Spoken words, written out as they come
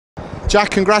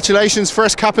Jack, congratulations,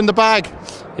 first cap in the bag.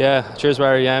 Yeah, cheers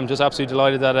Barry. I'm just absolutely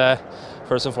delighted that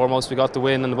first and foremost we got the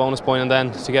win and the bonus point, and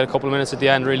then to get a couple of minutes at the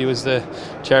end really was the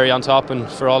cherry on top, and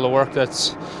for all the work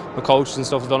that's my coaches and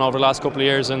stuff have done over the last couple of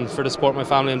years, and for the support of my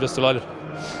family, I'm just delighted.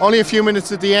 Only a few minutes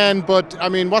at the end, but I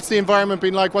mean, what's the environment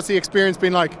been like? What's the experience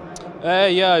been like?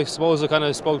 Yeah, I suppose I kind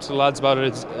of spoke to the lads about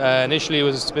it. Initially it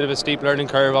was a bit of a steep learning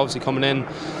curve, obviously coming in,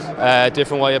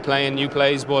 different way of playing, new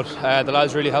plays, but the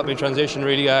lads really helped me transition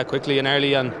really quickly and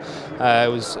early, and I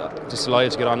was just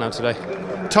delighted to get on now today.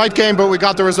 Tight game, but we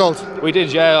got the result. We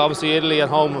did, yeah. Obviously Italy at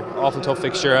home, awful tough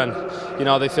fixture, and you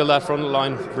know they filled that front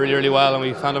line really well, and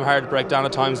we found them hard to break down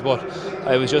at times, but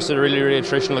it was just a really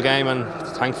attritional game, and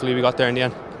thankfully we got there in the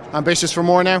end. Ambitious for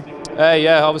more now?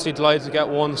 Yeah, obviously delighted to get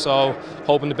one, so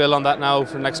hoping to build on that now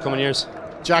for the next coming years.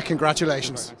 Jack,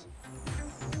 congratulations.